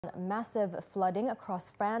Massive flooding across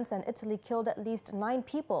France and Italy killed at least 9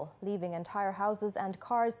 people, leaving entire houses and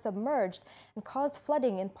cars submerged and caused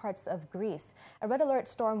flooding in parts of Greece. A red alert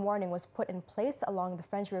storm warning was put in place along the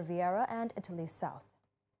French Riviera and Italy's south.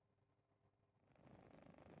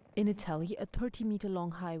 In Italy, a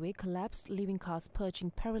 30-meter-long highway collapsed, leaving cars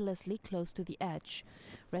perching perilously close to the edge.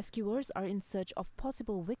 Rescuers are in search of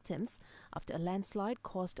possible victims after a landslide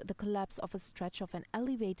caused the collapse of a stretch of an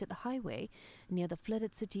elevated highway near the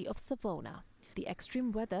flooded city of Savona. The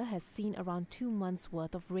extreme weather has seen around 2 months'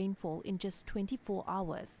 worth of rainfall in just 24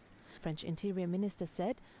 hours. French Interior Minister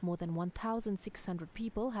said more than 1,600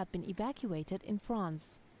 people have been evacuated in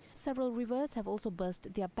France. Several rivers have also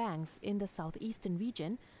burst their banks in the southeastern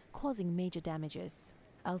region, causing major damages.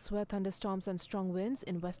 Elsewhere, thunderstorms and strong winds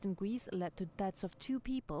in western Greece led to deaths of 2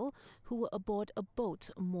 people who were aboard a boat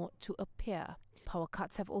moored to a pier. Power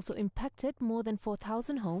cuts have also impacted more than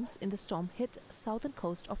 4,000 homes in the storm-hit southern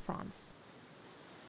coast of France.